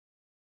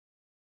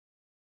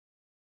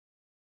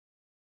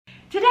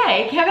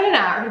Today, Kevin and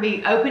I are going to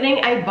be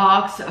opening a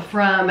box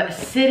from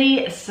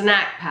City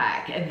Snack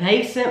Pack.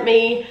 They sent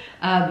me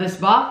this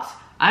box.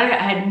 I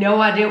had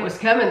no idea it was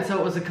coming, so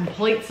it was a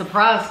complete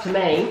surprise to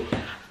me.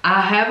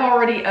 I have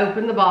already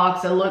opened the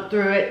box and looked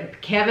through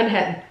it. Kevin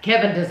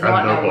does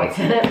not know what's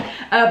in it,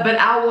 but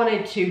I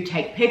wanted to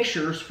take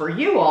pictures for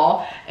you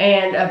all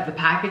and of the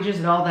packages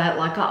and all that,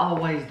 like I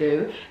always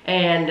do.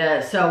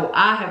 And so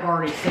I have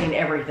already seen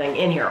everything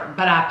in here,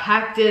 but I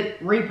packed it,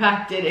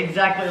 repacked it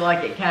exactly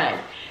like it came.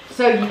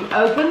 So you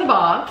open the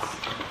box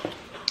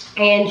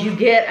and you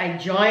get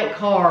a giant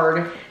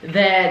card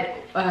that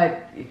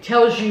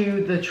tells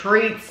you the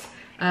treats,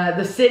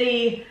 the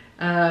city,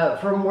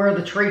 from where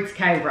the treats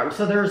came from.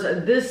 So there's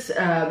this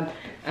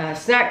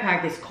snack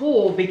pack is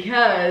cool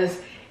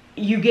because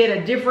you get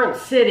a different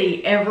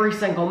city every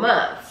single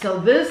month. So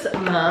this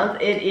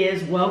month it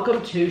is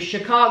Welcome to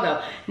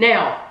Chicago.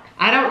 Now,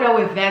 I don't know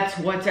if that's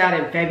what's out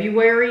in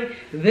February.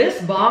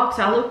 This box,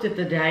 I looked at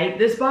the date,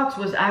 this box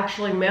was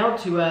actually mailed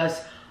to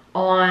us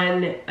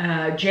on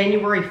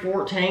January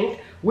 14th.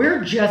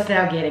 We're just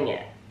now getting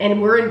it. And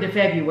we're into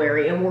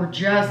February, and we're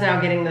just now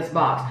getting this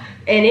box.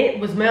 And it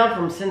was mailed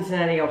from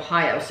Cincinnati,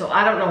 Ohio. So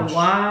I don't know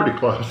why. Pretty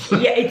close.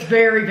 Yeah, it's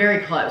very,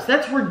 very close.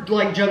 That's where,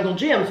 like, Jungle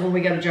Gyms, when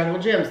we go to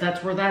Jungle Gyms,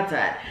 that's where that's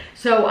at.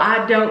 So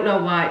I don't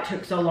know why it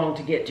took so long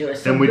to get to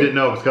us. So and we didn't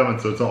know it was coming,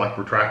 so it's not like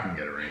we're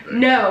tracking it or anything.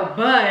 No,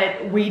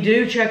 but we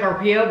do check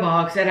our P.O.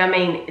 box, and I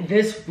mean,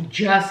 this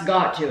just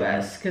got to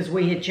us because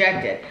we had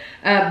checked it.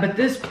 But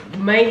this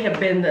may have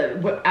been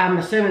I'm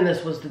assuming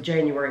this was the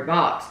January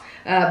box.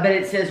 But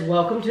it says,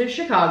 Welcome to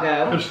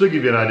Chicago. Just to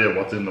give you an idea of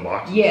what's in the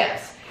box.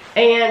 Yes.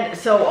 And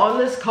so on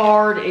this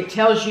card, it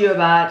tells you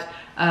about,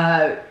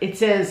 it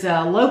says,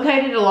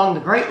 located along the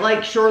Great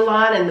Lakes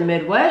shoreline in the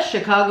Midwest,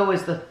 Chicago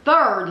is the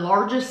third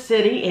largest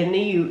city in the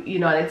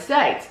United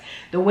States.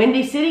 The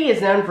Windy City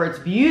is known for its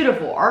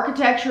beautiful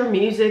architecture,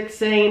 music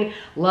scene,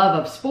 love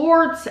of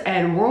sports,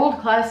 and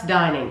world-class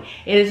dining.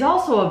 It is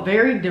also a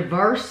very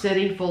diverse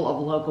city full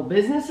of local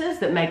businesses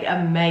that make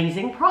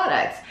amazing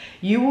products.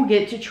 You will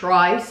get to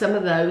try some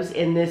of those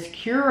in this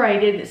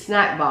curated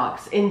snack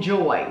box.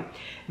 Enjoy.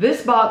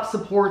 This box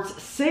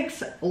supports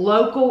 6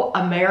 local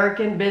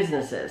American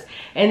businesses.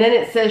 And then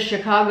it says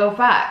Chicago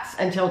facts.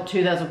 Until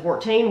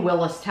 2014,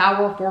 Willis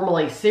Tower,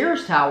 formerly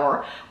Sears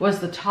Tower, was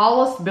the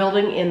tallest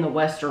building in the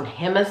Western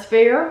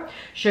Hemisphere.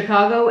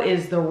 Chicago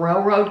is the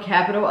railroad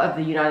capital of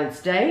the United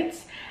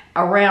States.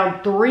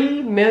 Around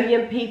 3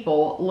 million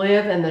people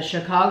live in the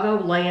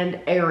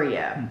Chicagoland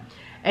area.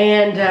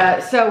 And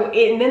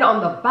and then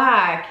on the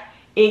back,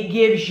 it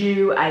gives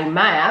you a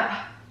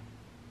map.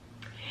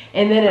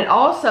 And then it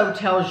also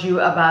tells you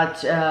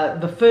about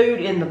the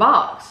food in the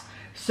box.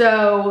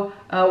 So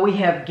we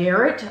have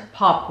Garrett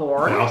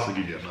popcorn. They also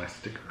give you a nice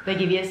sticker. They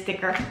give you a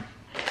sticker.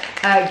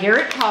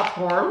 Garrett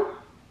popcorn.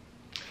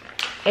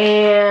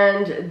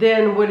 And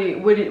then what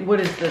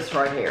is this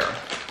right here?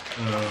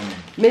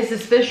 Mrs.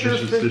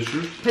 Fisher's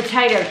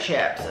potato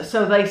chips.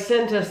 So they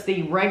sent us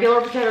the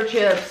regular potato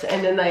chips,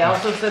 and then they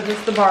also sent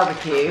us the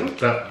barbecue.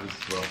 That was,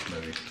 well,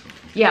 maybe.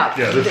 Yeah,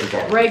 this is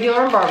barbecue.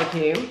 Regular and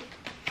barbecue.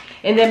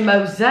 And then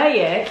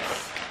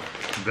Mozaics.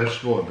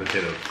 Vegetable and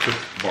potato chip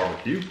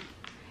barbecue.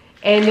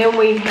 And then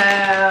we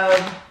have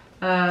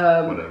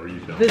whatever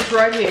you've done. This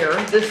right here.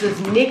 This is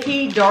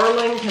Nikki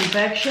Darling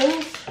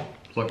Confections.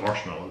 It's like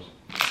marshmallows.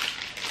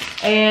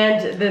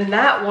 And then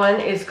that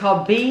one is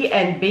called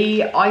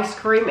B&B Ice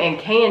Cream and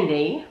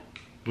Candy.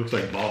 Looks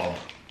like Bob.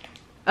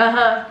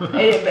 I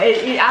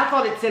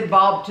thought it said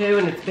Bob too,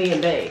 and it's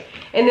B&B.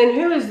 And then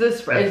who is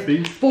this?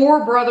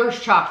 Four Brothers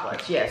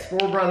Chocolates. Yes,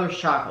 Four Brothers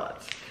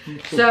Chocolates.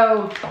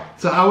 So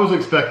I was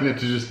expecting it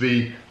to just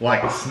be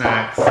like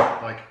snacks,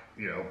 like,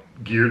 you know,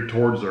 geared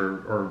towards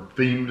or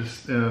themed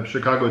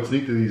Chicago. It's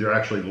neat that these are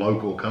actually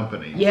local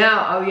companies.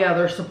 Yeah, oh yeah,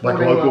 they're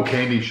supporting like local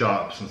candy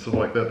shops and stuff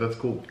like that. That's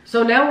cool.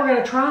 So now we're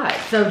gonna try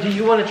it. So do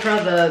you want to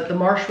try the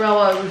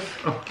marshmallows?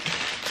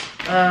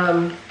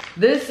 Oh.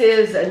 This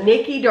is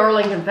Nikki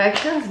Darling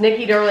Confections.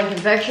 Nikki Darling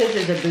Confections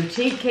is a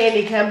boutique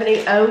candy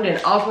company owned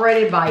and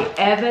operated by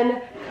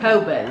Evan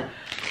Coben.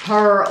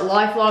 Her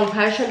lifelong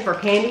passion for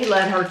candy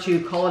led her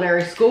to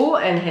culinary school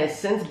and has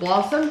since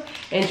blossomed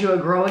into a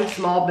growing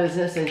small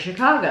business in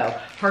Chicago.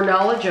 Her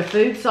knowledge of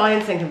food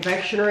science and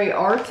confectionery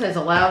arts has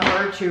allowed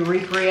her to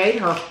recreate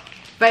her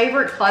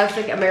favorite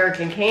classic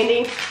American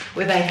candy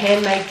with a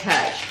handmade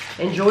touch.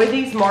 Enjoy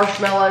these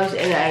marshmallows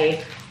in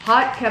a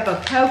hot cup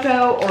of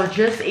cocoa or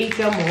just eat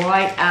them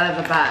right out of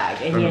the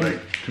bag. And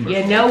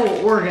you know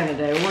what we're going to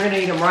do. We're going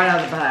to eat them right out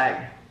of the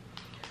bag.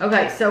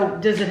 Okay, so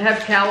does it have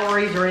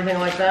calories or anything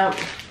like that?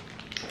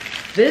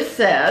 This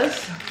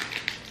says,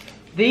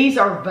 these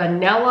are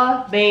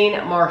vanilla bean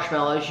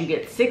marshmallows. You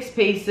get 6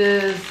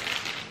 pieces,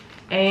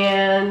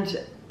 and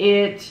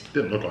it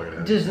didn't look like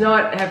it does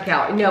not have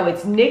calories. No,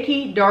 it's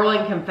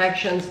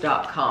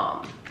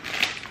NikkiDarlingConfections.com.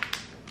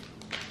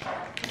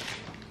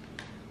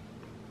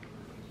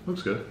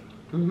 Looks good.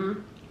 Mm-hmm.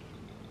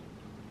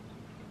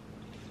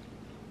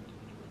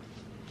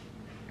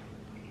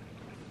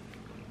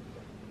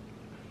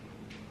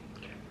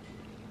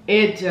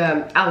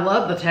 I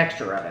love the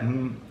texture of it.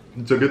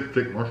 It's a good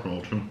thick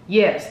marshmallow too.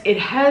 Yes, it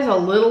has a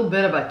little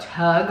bit of a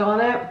tug on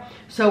it,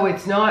 so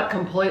it's not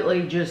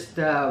completely just,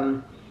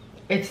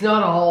 it's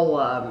not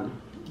all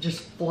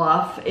just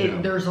fluff.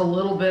 There's a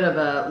little bit of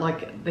a,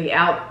 like the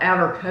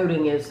outer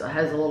coating has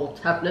a little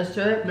toughness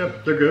to it.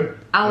 Yep, they're good.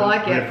 I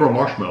like it. For a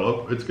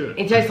marshmallow, it's good.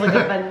 It tastes like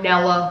a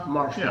vanilla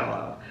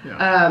marshmallow. Yeah.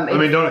 I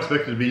mean, don't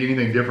expect it to be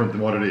anything different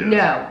than what it is.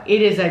 No,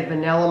 it is a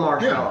vanilla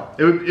marshmallow.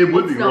 Yeah, it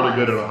would be really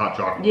good in a hot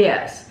chocolate.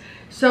 Yes.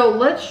 So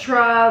let's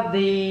try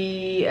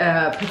the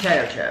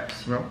potato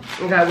chips. Yep.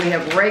 Okay, we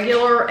have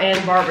regular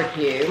and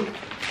barbecue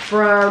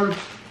from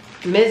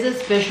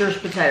Mrs. Fisher's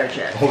potato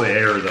chips. All the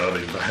air though,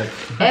 these bags.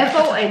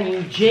 Ethel and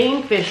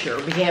Eugene Fisher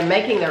began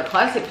making their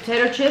classic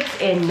potato chips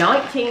in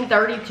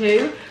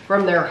 1932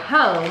 from their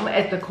home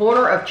at the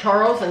corner of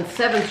Charles and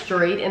 7th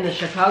Street in the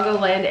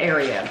Chicagoland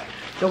area.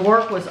 The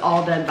work was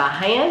all done by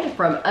hand,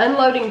 from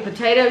unloading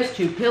potatoes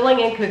to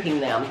peeling and cooking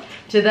them.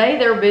 Today,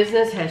 their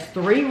business has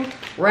 3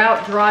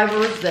 route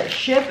drivers that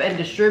ship and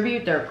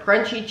distribute their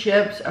crunchy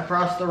chips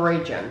across the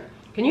region.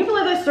 Can you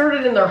believe they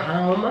started in their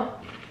home?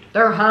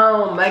 Their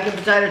home making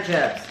potato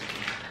chips.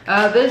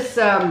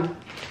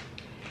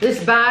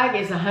 This bag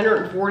is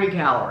 140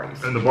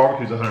 calories. And the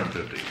barbecue's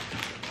 150.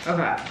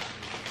 Okay.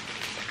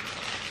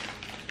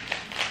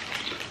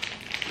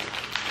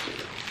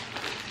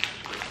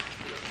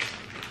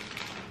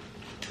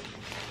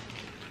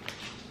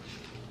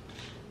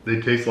 They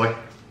taste like...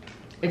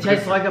 It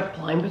tastes like a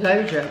plain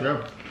potato chip.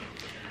 Yeah.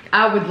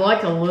 I would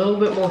like a little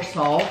bit more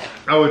salt.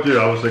 I would too.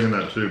 I was thinking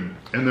that too.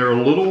 And they're a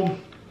little hard.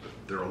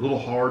 They're a little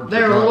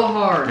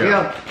hard.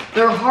 Yeah.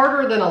 They're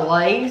harder than a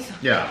Lay's.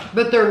 Yeah.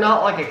 But they're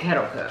not like a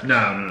kettle cook.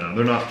 No.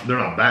 They're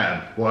not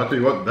bad. Well, I tell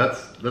you what,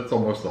 that's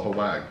almost the whole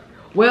bag.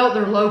 Well,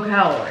 they're low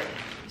calorie.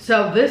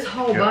 So this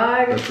whole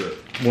bag, that's it.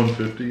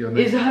 150, I think.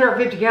 Is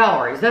 150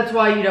 calories. That's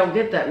why you don't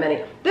get that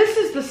many. This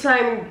is the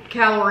same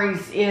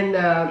calories in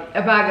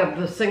a bag of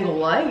the single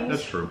Lay's.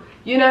 That's true.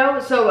 You know,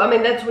 so I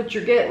mean that's what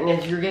you're getting,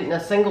 is you're getting a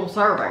single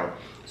serving.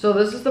 So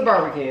this is the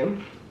barbecue.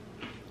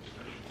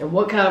 And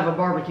what kind of a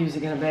barbecue is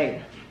it going to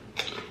be?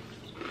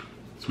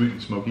 Sweet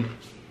and smoky.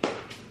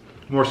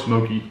 More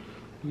smoky.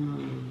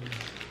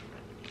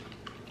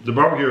 The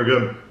barbecue are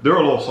good. They're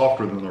a little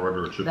softer than the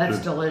regular chips. That's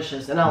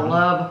delicious, and I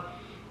love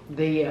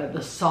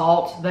the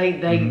salt.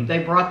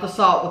 They brought the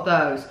salt with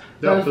those.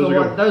 Those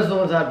are the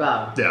ones I'd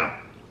buy. Yeah.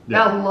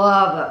 I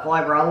love that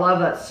flavor. I love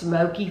that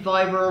smoky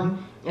flavor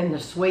and the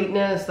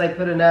sweetness. They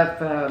put enough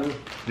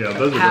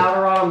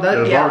powder on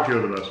them. The barbecue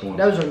are the best ones.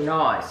 Those are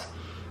nice.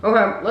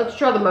 Okay, let's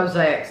try the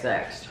Mozaics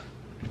next.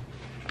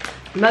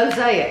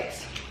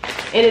 Mozaics.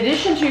 In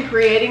addition to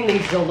creating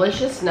these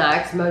delicious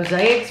snacks,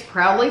 Mozaics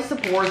proudly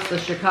supports the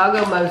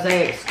Chicago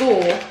Mosaic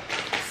School,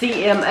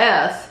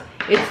 CMS.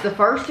 It's the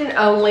first and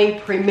only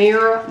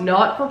premier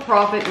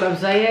not-for-profit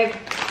mosaic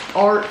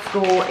art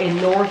school in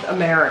North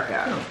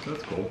America. Oh,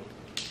 that's cool.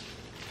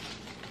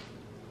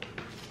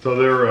 So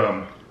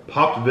they're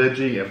popped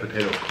veggie and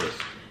potato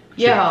crisp.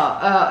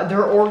 Yeah,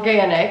 they're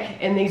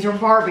organic, and these are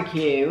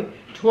barbecue.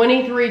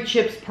 23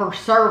 chips per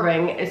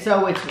serving,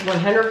 so it's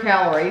 100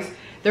 calories.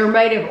 They're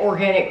made of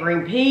organic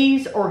green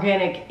peas,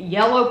 organic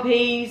yellow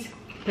peas,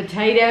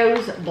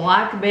 potatoes,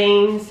 black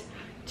beans,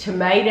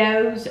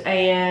 tomatoes,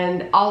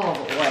 and olive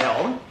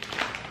oil.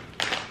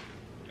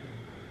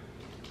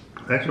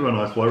 Actually, a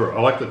nice flavor.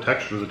 I like the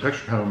texture. The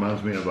texture kind of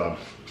reminds me of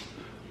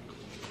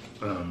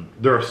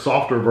they're a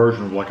softer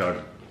version of like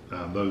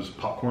those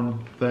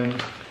popcorn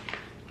things.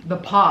 The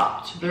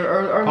popped.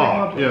 They're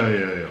popped.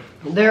 Yeah.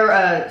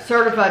 They're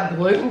certified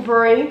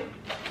gluten-free.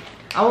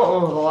 I want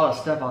one with a lot of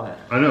stuff on it.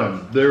 I know.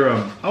 They're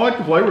I like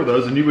the flavor of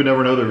those, and you would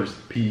never know there was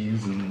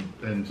peas and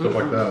stuff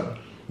like that.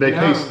 They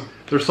taste.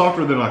 They're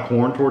softer than a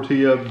corn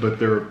tortilla, but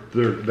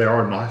they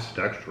are nice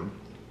texture.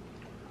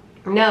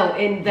 No,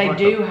 and they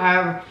do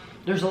have.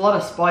 There's a lot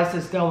of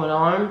spices going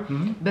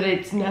on, but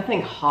it's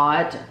nothing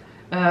hot.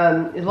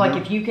 Like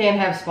if you can't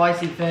have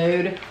spicy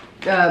food,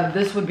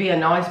 this would be a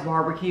nice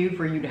barbecue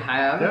for you to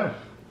have. Yeah.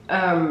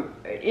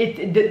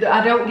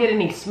 I don't get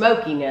any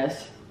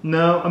smokiness.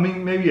 No, I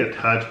mean maybe a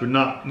touch, but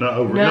not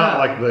over. No. Not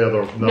like the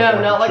other.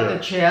 Not like the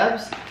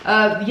chips.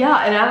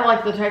 Yeah, and I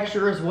like the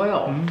texture as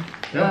well.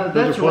 Yeah,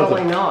 that's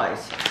really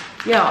nice.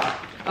 Yeah.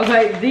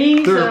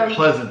 Okay, they're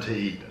pleasant to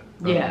eat.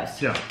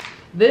 Yes. Yeah.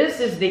 This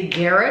is the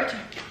Garrett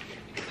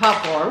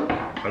popcorn.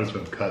 I just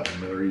been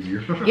cutting them. They're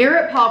easier.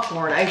 Garrett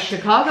Popcorn, a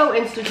Chicago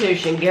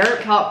institution.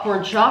 Garrett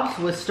Popcorn Shops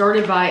was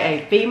started by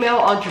a female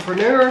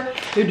entrepreneur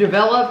who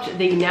developed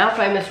the now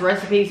famous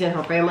recipes in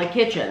her family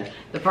kitchen.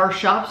 The first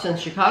shops in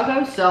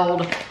Chicago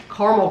sold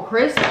caramel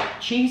crisp,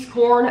 cheese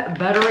corn,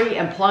 buttery,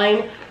 and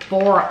plain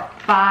for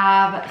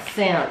 5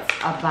 cents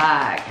a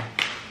bag,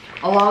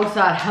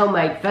 alongside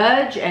homemade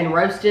fudge and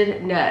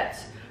roasted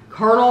nuts.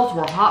 Kernels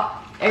were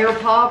air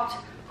popped.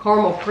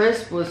 Caramel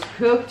crisp was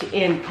cooked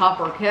in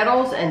copper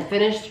kettles, and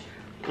finished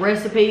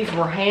recipes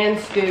were hand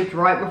scooped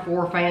right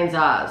before fans'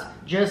 eyes,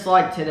 just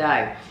like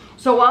today.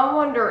 So I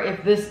wonder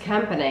if this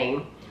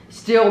company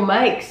still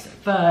makes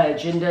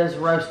fudge and does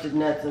roasted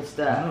nuts and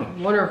stuff.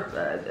 Oh.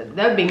 Wonder if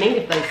that would be neat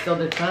if they still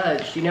did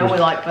fudge. You know, we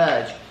like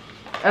fudge.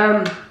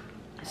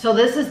 So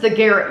this is the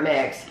Garrett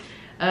mix.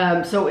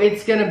 So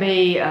it's going to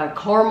be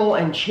caramel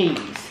and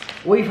cheese.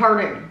 We've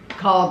heard it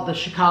called the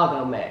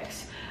Chicago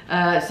mix.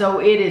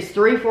 So it is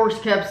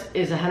 3/4 cups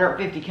is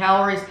 150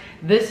 calories.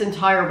 This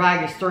entire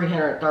bag is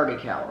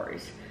 330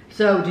 calories.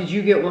 So did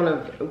you get one?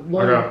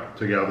 I got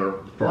together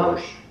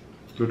first.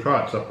 So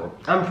try it separate.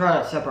 I'm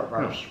trying it separate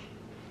first.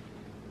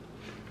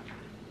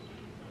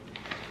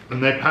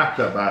 And they packed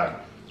that bag.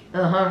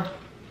 Uh-huh.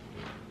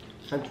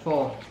 It's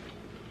full.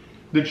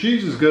 The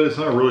cheese is good. It's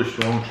not a really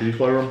strong cheese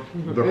flavor.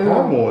 The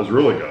caramel is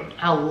really good.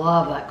 I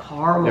love that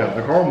caramel. Yeah,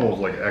 the caramel is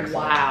like excellent.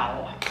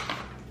 Wow.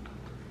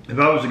 If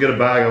I was to get a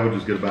bag, I would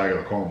just get a bag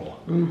of the caramel.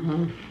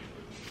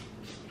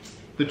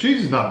 The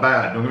cheese is not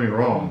bad, don't get me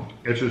wrong.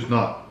 It's just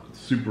not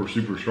super,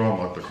 super strong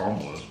like the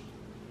caramel is.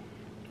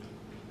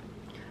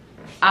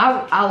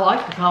 I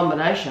like the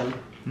combination.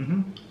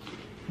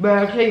 But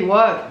I'll tell you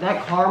what,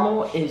 that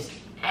caramel is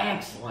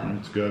excellent.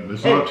 It's good.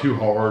 It's not too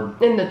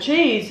hard. And the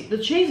cheese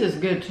is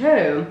good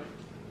too.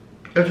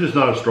 It's just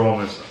not as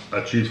strong as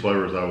a cheese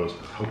flavor as I was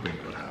hoping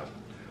it would have.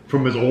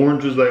 From as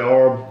orange as they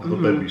are, I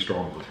thought they'd be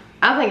stronger.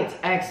 I think it's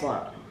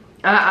excellent.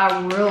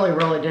 I really,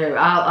 really do.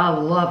 I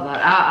love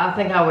that. I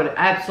think I would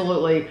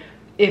absolutely,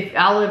 if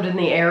I lived in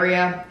the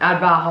area, I'd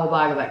buy a whole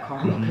bag of that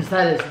caramel because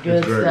that is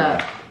good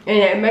stuff. And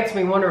it makes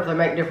me wonder if they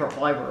make different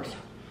flavors.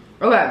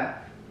 Okay,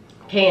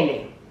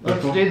 candy.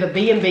 Let's do the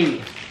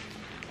B&B.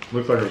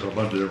 Looks like there's a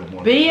bunch of different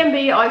ones.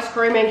 B&B ice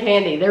cream and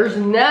candy. There's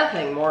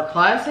nothing more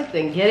classic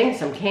than getting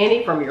some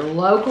candy from your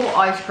local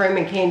ice cream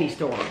and candy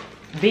store.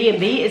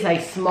 B&B is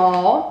a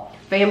small,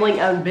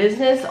 family-owned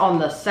business on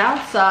the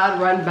south side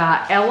run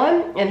by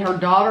Ellen and her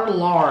daughter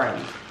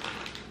Lauren.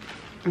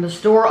 The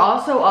store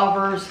also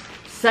offers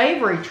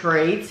savory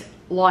treats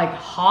like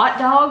hot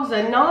dogs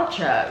and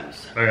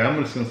nachos. Okay,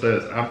 I'm just gonna say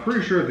this. I'm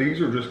pretty sure these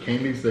are just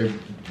candies they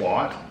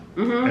bought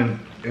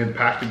and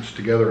packaged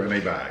together in a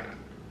bag.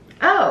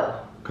 Oh.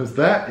 Because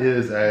that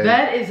is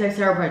a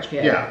Sour Patch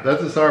Kid. Yeah,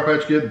 that's a Sour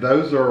Patch Kid.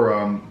 Those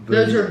are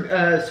those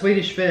are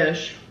Swedish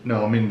Fish.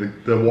 No, I mean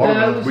the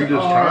watermelons. We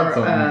just tried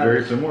something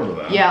very similar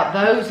to that. Yeah,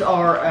 those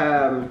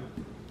are.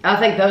 I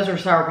think those are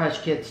Sour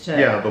Patch Kids too.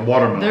 Yeah, the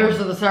watermelon.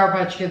 Those are the Sour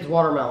Patch Kids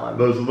watermelon.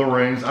 Those are the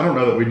rings. I don't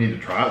know that we need to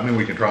try it. I mean,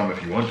 we can try them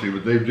if you want to,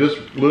 but they've just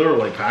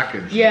literally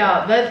packaged.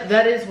 Yeah,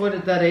 that is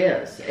what that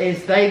is.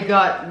 Is they've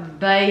got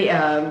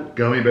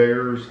gummy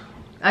bears.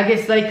 I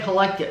guess they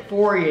collect it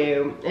for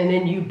you, and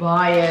then you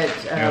buy it.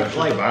 Yeah, it's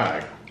just a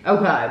bag.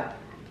 Okay.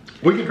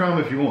 We can try them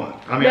if you want.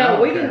 I mean,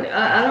 no, we can.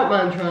 I don't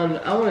mind trying.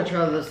 I want to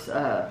try this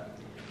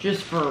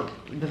just for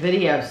the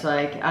video's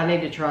sake. I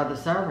need to try the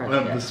Sour Patch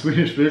Kid. The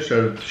Swedish Fish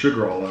had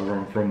sugar all over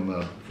them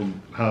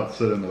from how it's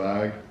sit in the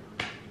bag.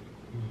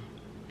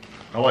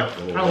 I like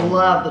the. I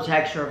love the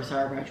texture of a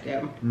Sour Patch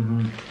Kid.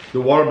 The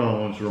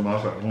watermelon ones are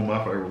one of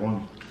my favorite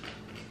ones.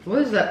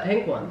 What is that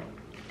pink one?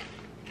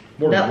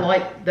 That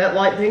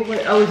light pink one?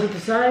 Oh, is it the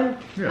same?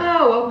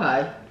 Yeah. Oh,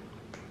 okay.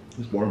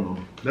 It's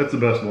watermelon. That's the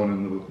best one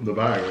in the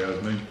bag, as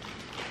me.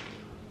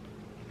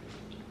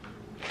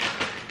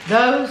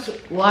 Those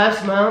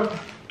last month,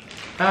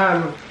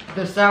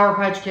 the Sour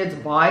Patch Kids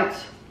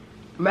bites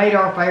made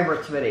our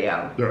favorites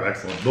video. They're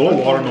excellent. The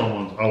little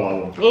watermelon ones, I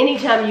love them.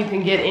 Anytime you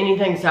can get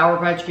anything Sour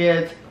Patch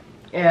Kids,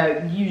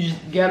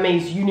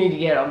 gummies, you need to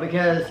get them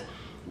because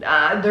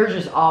they're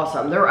just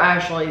awesome. They're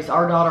Ashley's,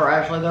 our daughter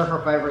Ashley, they're her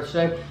favorites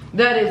too.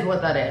 That is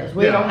what that is.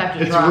 We don't have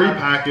to try. It's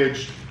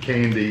repackaged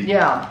candy.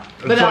 Yeah.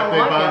 It's like they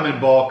buy them in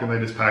bulk and they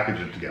just package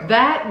it together.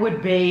 That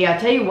would be, I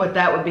tell you what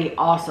that would be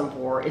awesome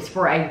for, is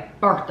for a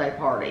birthday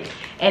party.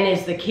 And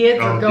as the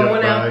kids are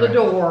going out the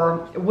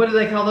door, what do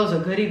they call those, a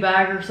goodie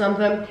bag or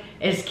something?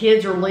 As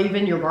kids are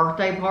leaving your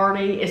birthday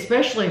party,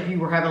 especially if you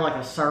were having like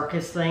a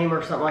circus theme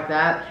or something like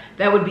that,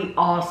 that would be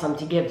awesome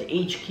to give to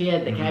each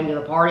kid that came to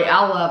the party.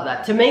 I love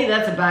that. To me,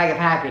 that's a bag of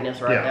happiness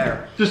right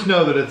there. Just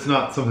know that it's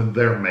not something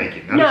they're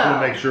making. I just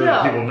want to make sure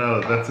that people know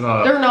that that's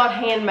not. They're not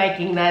hand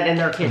making that in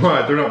their kitchen.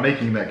 Right, they're not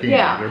making that candy.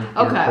 Yeah, they're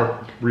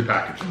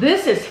repackaged.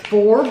 This is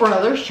Four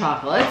Brothers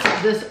Chocolates.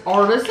 This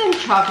artisan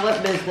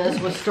chocolate business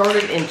was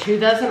started in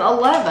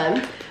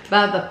 2011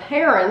 by the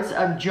parents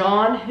of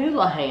John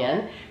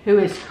Houlihan, who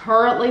is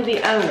currently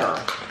the owner.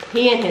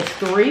 He and his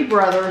 3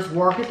 brothers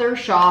work at their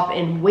shop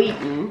in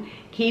Wheaton,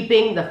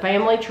 keeping the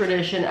family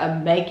tradition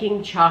of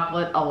making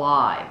chocolate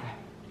alive.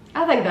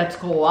 I think that's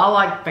cool. I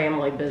like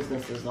family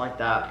businesses like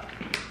that.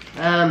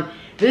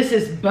 This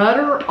is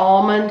Butter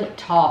Almond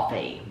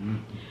Toffee.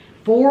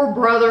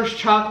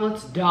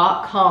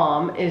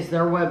 FourBrothersChocolates.com is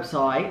their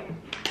website.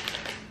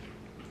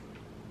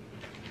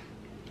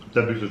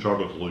 That piece of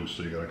chocolate's loose,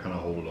 so you gotta kind of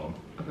hold it on.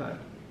 Okay.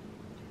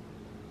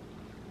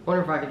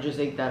 Wonder if I could just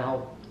eat that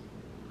whole.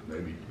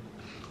 Maybe.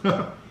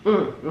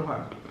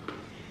 Okay.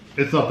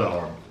 It's not that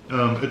hard.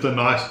 It's a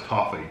nice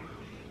toffee.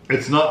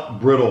 It's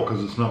not brittle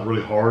because it's not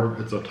really hard.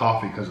 It's a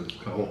toffee because it's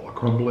kind of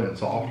crumbly and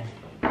soft.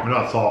 Or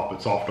not soft, but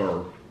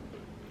softer.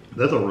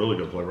 That's a really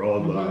good flavor. I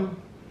love that.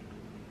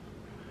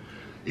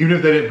 Even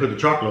if they didn't put the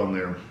chocolate on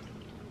there,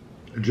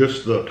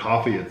 just the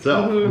toffee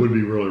itself would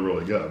be really,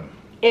 really good.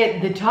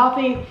 The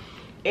toffee,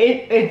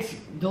 it's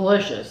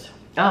delicious.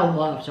 I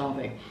love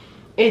toffee.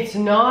 It's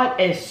not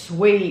as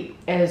sweet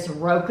as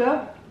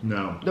Roca.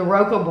 No. The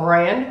Roca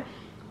brand,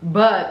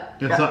 but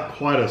it's not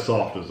quite as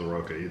soft as the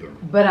Roca either.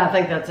 But I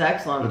think that's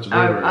excellent. It's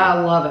very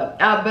I love it.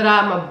 But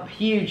I'm a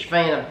huge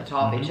fan of the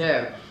toffee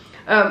too.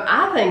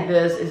 I think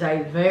this is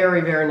a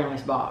very, very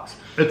nice box.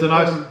 It's a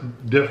nice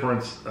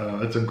difference.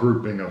 It's a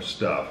grouping of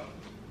stuff.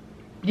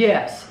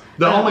 Yes.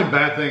 The only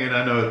bad thing, and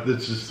I know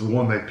this is the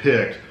one they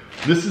picked.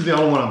 This is the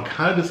only one I'm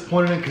kind of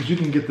disappointed in because you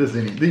can get this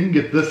you can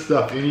get this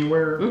stuff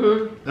anywhere.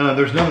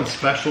 There's nothing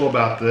special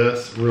about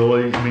this,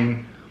 really. I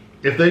mean,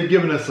 if they'd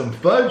given us some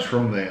fudge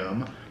from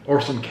them or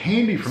some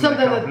candy from something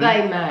that company,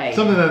 that they make,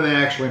 something that they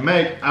actually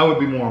make, I would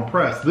be more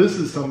impressed. This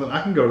is something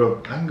I can go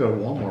to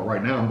Walmart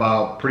right now and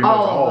buy pretty much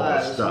all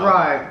this stuff.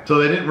 Right. So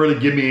they didn't really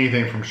give me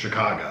anything from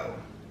Chicago.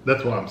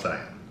 That's what I'm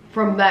saying.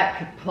 From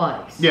that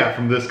place. Yeah,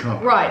 from this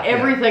company. Right.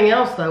 Everything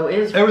else though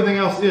is. Everything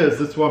else is.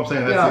 That's what I'm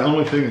saying. That's the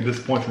only thing that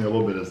disappoints me a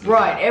little bit is.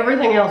 Right.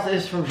 Everything else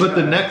is from. But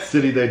the next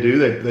city they do,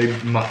 they're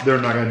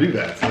not going to do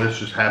that. So this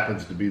just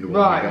happens to be the one.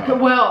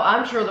 Right. Well,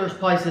 I'm sure there's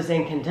places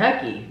in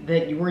Kentucky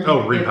that where you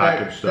can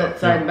repackaged stuff. That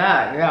same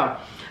bag. Yeah.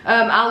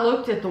 I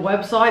looked at the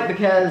website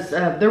because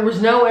there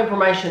was no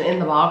information in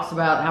the box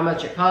about how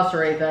much it costs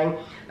or anything.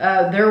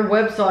 Their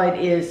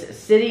website is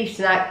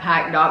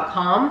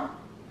citysnackpack.com.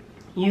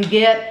 You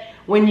get.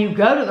 When you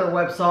go to their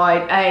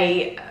website,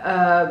 a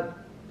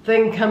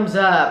thing comes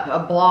up, a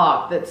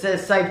block that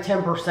says save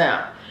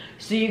 10%.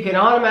 So you can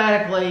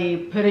automatically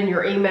put in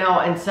your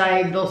email and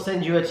save. They'll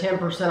send you a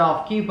 10%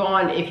 off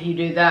coupon if you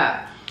do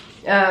that.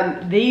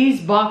 These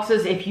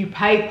boxes, if you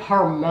pay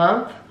per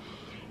month,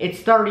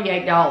 it's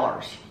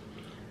 $38.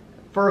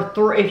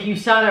 If you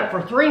sign up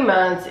for 3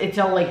 months, it's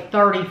only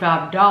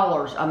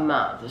 $35 a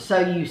month. So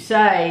you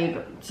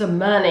save some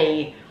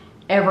money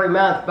every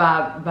month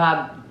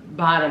by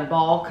buying in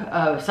bulk,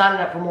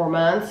 signing up for more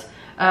months.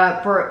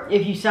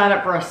 If you sign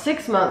up for a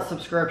 6-month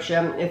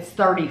subscription, it's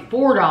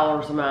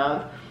 $34 a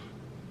month.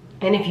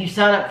 And if you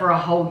sign up for a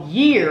whole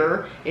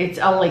year, it's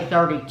only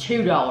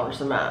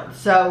 $32 a month.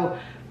 So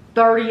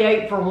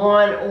 $38 for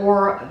one,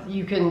 or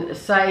you can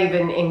save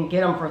and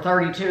get them for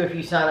 $32 if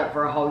you sign up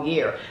for a whole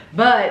year.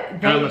 But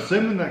I'm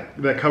assuming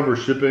that covers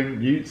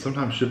shipping.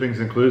 Sometimes shipping's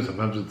included,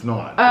 sometimes it's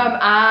not.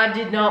 I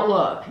did not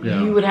look.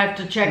 Yeah. You would have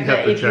to check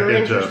that. If you're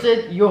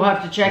interested, you'll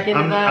have to check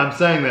into that. I'm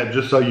saying that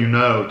just so you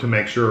know, to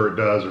make sure it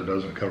does or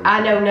doesn't cover.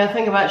 I know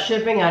nothing about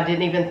shipping. I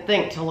didn't even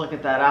think to look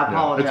at that. I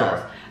apologize. It's all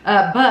right.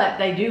 But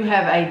they do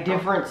have a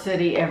different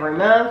city every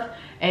month.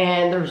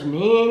 And there's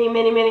many,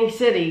 many, many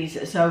cities,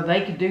 so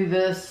they could do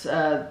this.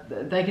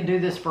 They could do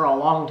this for a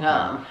long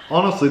time.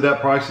 Honestly,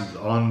 that price is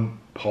on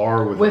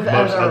par with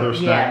most other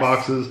snack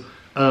boxes.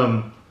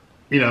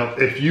 You know,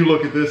 if you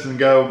look at this and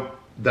go,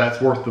 "That's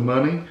worth the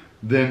money,"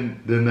 then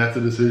that's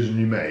a decision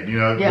you made. You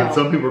know, but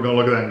some people are going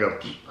to look at that and go,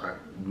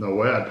 "No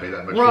way, I'd pay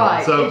that much."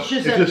 Right. So it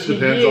just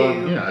depends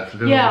on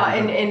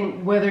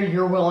and whether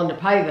you're willing to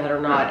pay that or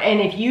not. Right.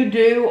 And if you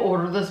do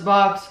order this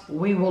box,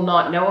 we will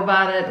not know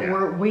about it.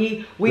 Yeah.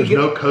 There's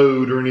no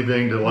code or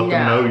anything to let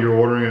them know you're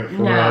ordering it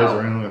from us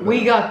or anything like that.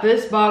 We got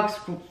this box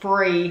for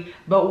free,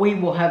 but we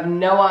will have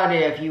no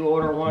idea if you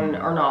order one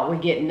or not. We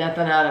get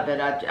nothing out of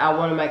it. I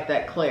want to make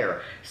that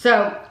clear.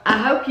 So I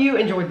hope you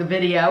enjoyed the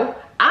video.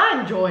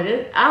 I enjoyed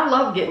it. I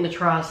love getting to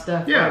try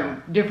stuff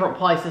from different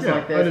places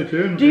like this. I do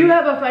too. Do you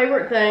have a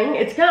favorite thing?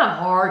 It's kind of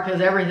hard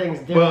because everything's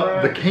different.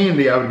 Well, the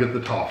candy, I would get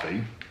the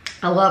toffee.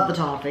 I love the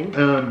toffee.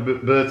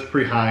 But it's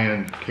pretty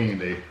high-end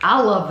candy.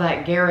 I love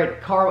that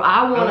Garrett caramel.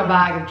 I want a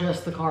bag of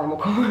just the caramel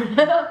corn.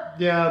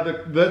 Yeah,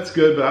 that's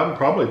good, but I would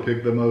probably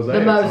pick the Mozaics. The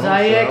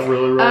Mozaics. I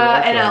really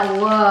like and those.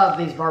 I love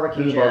these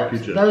barbecue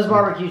chips. Those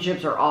barbecue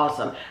chips are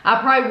awesome.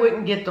 I probably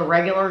wouldn't get the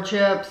regular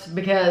chips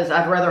because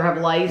I'd rather have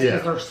Lay's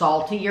because they're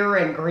saltier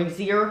and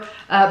greasier.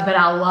 But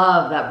I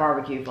love that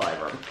barbecue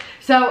flavor.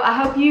 So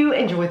I hope you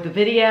enjoyed the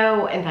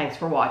video, and thanks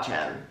for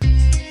watching.